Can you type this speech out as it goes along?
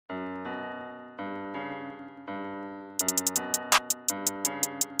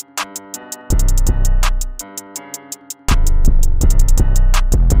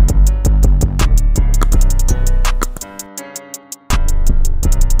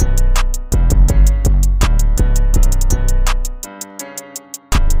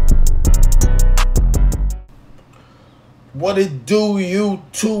What it do,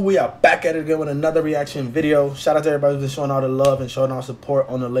 YouTube? We are back at it again with another reaction video. Shout out to everybody who's been showing all the love and showing all support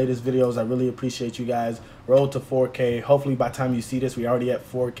on the latest videos. I really appreciate you guys. Road to 4K. Hopefully by the time you see this, we're already at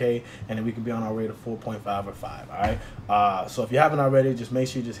 4K, and then we can be on our way to 4.5 or 5. All right. So if you haven't already, just make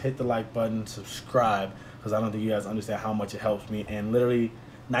sure you just hit the like button, subscribe, because I don't think you guys understand how much it helps me. And literally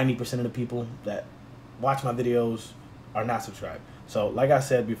 90% of the people that watch my videos are not subscribed. So like I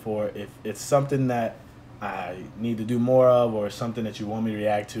said before, if it's something that I need to do more of, or something that you want me to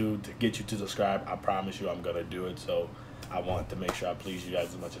react to get you to subscribe, I promise you I'm gonna do it. So I want to make sure I please you guys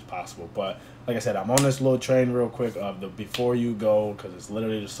as much as possible. But like I said, I'm on this little train real quick of the Before You Go, because it's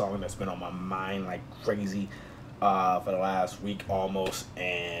literally the song that's been on my mind like crazy for the last week almost,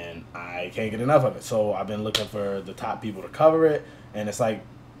 and I can't get enough of it. So I've been looking for the top people to cover it, and it's like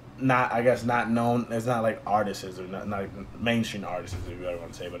not, I guess, not known. It's not like artists or not like mainstream artists, if you ever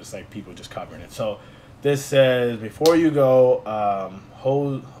want to say, but it's like people just covering it. So this says Before You Go,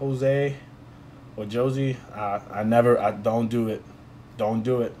 José or Josie. I don't do it. Don't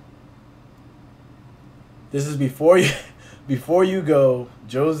do it. This is Before You Go,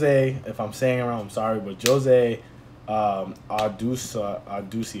 José. If I'm saying it wrong, I'm sorry, but José Audisio.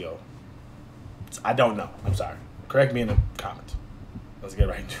 I don't know. I'm sorry. Correct me in the comments. Let's get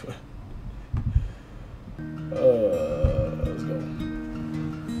right into it. Let's go.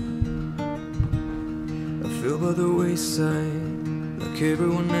 I feel by the wayside like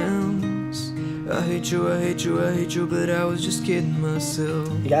everyone else. I hate you, I hate you, I hate you, but I was just kidding myself.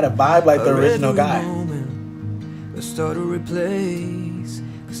 You got a vibe like the original guy. I start to replace,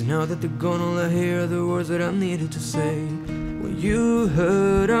 cause now that they're gone, all I hear are the words that I needed to say. When you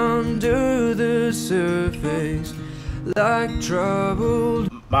hurt under the surface, like troubled.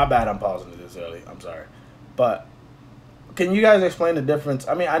 My bad, I'm pausing this early. I'm sorry. But can you guys explain the difference?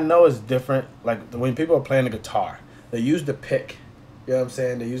 I mean, I know it's different. Like when people are playing the guitar, they use the pick. You know what I'm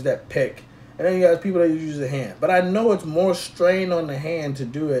saying? They use that pick. And then you got people that use the hand. But I know it's more strain on the hand to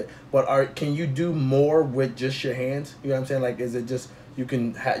do it. But can you do more with just your hands? You know what I'm saying? Like, is it just you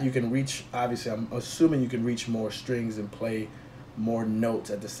can reach? Obviously, I'm assuming you can reach more strings and play more notes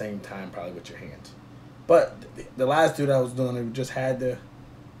at the same time, probably with your hands. But the last dude I was doing, it just had the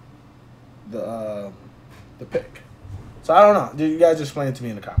pick. So I don't know. You guys explain it to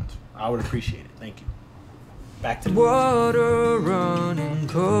me in the comments. I would appreciate it. Thank you. Back to the water running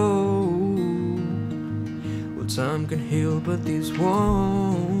cold. Well, time can heal, but these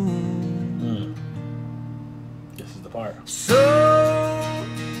won't. This is the part. So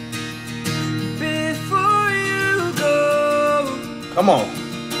before you go, come on.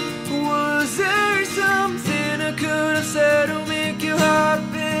 Was there something I could have said to make your heart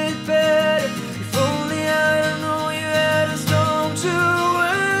beat better? If only I know you had a storm to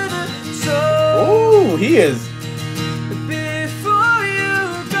weather. So ooh, he is. Before you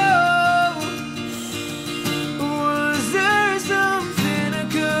go, was there something I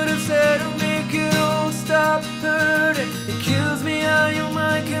could have said to make it all stop hurting? It kills me how your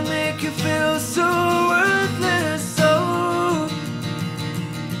mind can make you feel so worthless. So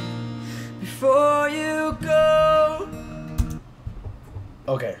before you go.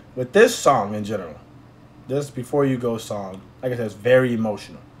 Okay, with this song in general, this Before You Go song, like I said, it's very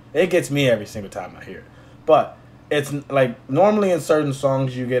emotional. It gets me every single time I hear it. But it's like normally in certain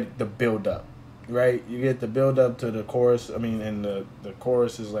songs you get the build up, right? You get the build up to the chorus. I mean, and the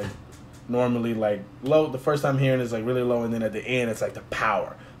chorus is like normally like low. The first time hearing is like really low, and then at the end it's like the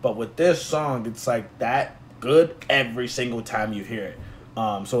power. But with this song, it's like that good every single time you hear it.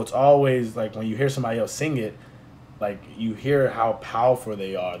 So it's always like when you hear somebody else sing it, like you hear how powerful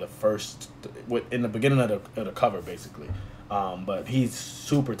they are in the beginning of the cover, basically. But he's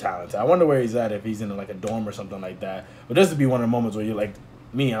super talented. I wonder where he's at, if he's in like a dorm or something like that. But this would be one of the moments where you're like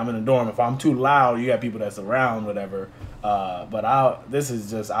me, I'm in a dorm. If I'm too loud, you got people that's around, whatever. But I'll be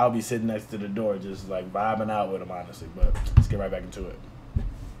sitting next to the door, just like vibing out with him, honestly. But let's get right back into it.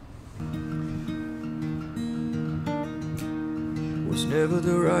 Was never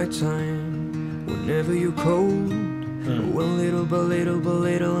the right time, whenever you're cold. Went little by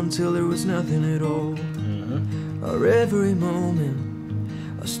little until there was nothing at all. Or every moment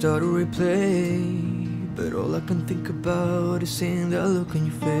I start to replay, but all I can think about is seeing that look on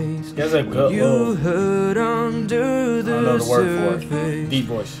your face. When you hurt under the surface, deep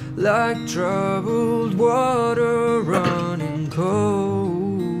voice, like troubled water running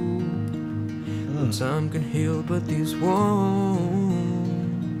cold. Time can heal, but these won't.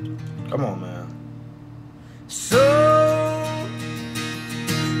 Come on, man. So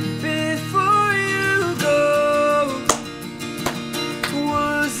before you go,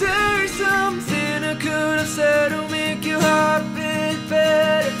 was there something I could have said to make you happy?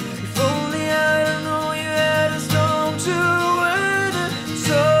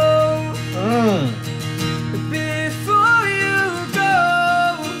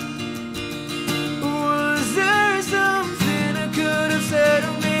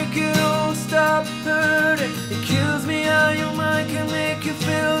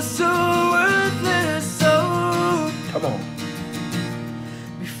 Come on.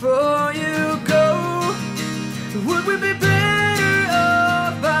 Before you go, would we be better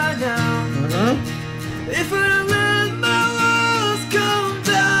off by now? If I don't let my walls come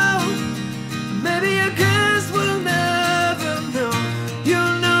down, maybe I guess we'll never know. You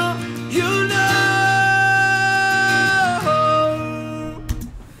know, you know.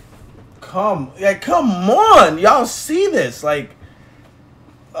 Come on. Y'all see this? Like,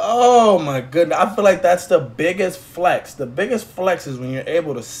 oh my goodness. I feel like that's the biggest flex. The biggest flex is when you're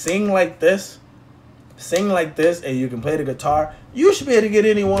able to sing like this, and you can play the guitar. You should be able to get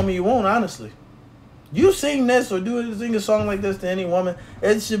any woman you want, honestly. You sing this or sing a song like this to any woman,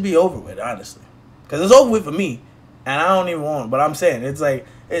 it should be over with, honestly. Because it's over with for me, and I don't even want it. But I'm saying, it's like,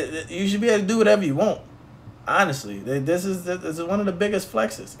 you should be able to do whatever you want, honestly. This is one of the biggest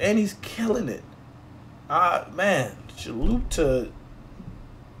flexes, and he's killing it. Man, salute to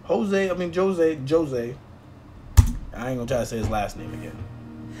Jose. I ain't gonna try to say his last name again.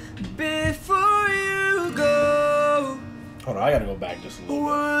 Before you go, hold on, I gotta go back just a little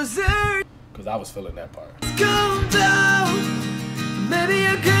bit, because I was feeling that part. Come down, maybe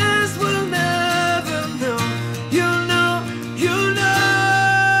I guess we'll never know. You know, you know.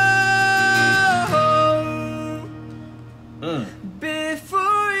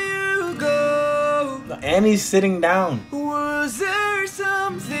 Before you go, and he's sitting down. Was there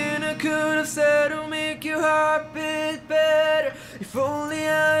something I could have said to make your heart beat better? If only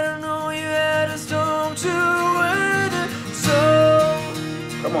I don't know you had a storm to weather. So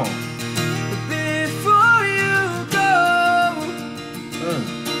come on. Before you go,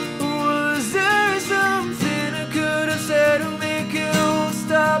 was there something I could have said to make it all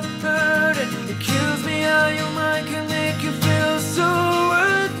stop hurting? It kills me how your mind can make you feel so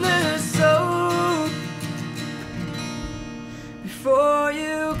worthless. So before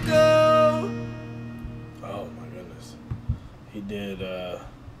you go. Oh my goodness. He did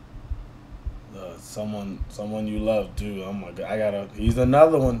someone you love too. Oh my god. He's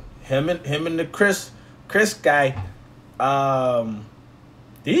another one. Him and the Chris guy.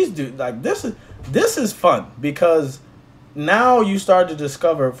 These dudes, like, this is fun, because now you start to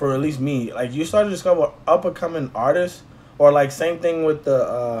discover, for at least me, like, you start to discover up and coming artists, or like same thing with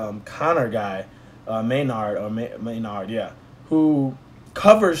the Connor guy, Maynard, yeah, who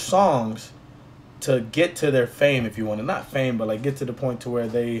covers songs to get to their fame, if you want to, not fame, but like get to the point to where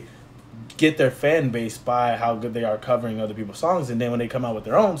they get their fan base by how good they are covering other people's songs, and then when they come out with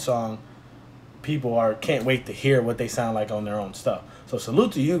their own song, people can't wait to hear what they sound like on their own stuff. So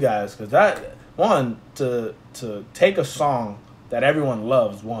salute to you guys, because that one, to take a song that everyone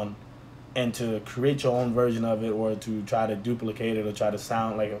loves, one, and to create your own version of it, or to try to duplicate it, or try to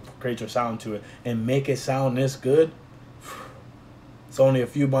sound like create your sound to it and make it sound this good. It's only a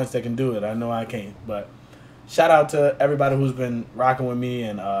few bunch that can do it. I know I can't, but shout out to everybody who's been rocking with me,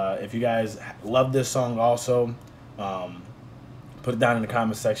 and if you guys love this song also, put it down in the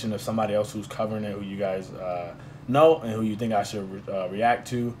comment section of somebody else who's covering it, who you guys know and who you think I should react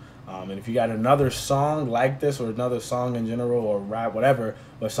to. And if you got another song like this, or another song in general, or rap, whatever,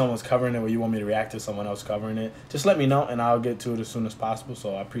 where someone's covering it, where you want me to react to someone else covering it, just let me know and I'll get to it as soon as possible.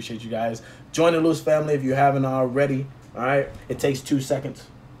 So I appreciate you guys. Join the Loose family if you haven't already. All right, it takes 2 seconds,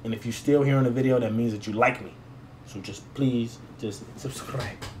 and if you're still here in the video, that means that you like me. So just please, just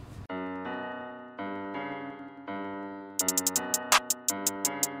subscribe.